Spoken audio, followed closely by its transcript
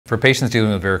For patients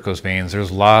dealing with varicose veins,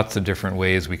 there's lots of different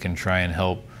ways we can try and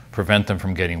help prevent them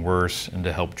from getting worse and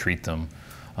to help treat them.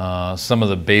 Some of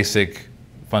the basic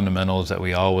fundamentals that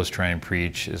we always try and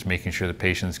preach is making sure that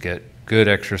patients get good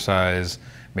exercise,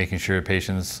 making sure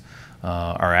patients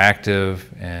are active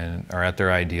and are at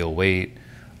their ideal weight.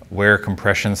 Wear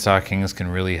compression stockings can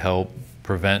really help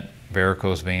prevent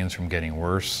varicose veins from getting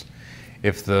worse.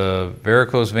 If the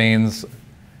varicose veins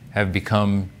have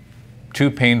become too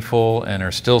painful and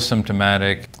are still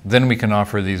symptomatic, then we can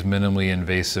offer these minimally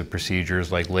invasive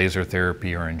procedures like laser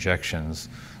therapy or injections.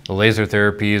 The laser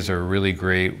therapies are really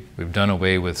great. We've done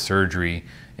away with surgery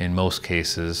in most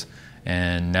cases,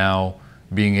 and now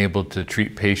being able to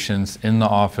treat patients in the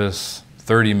office,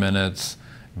 30 minutes,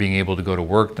 being able to go to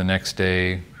work the next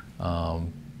day,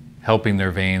 helping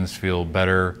their veins feel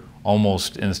better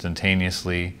almost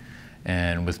instantaneously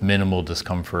and with minimal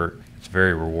discomfort. It's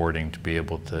very rewarding to be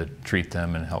able to treat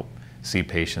them and help see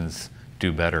patients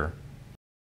do better.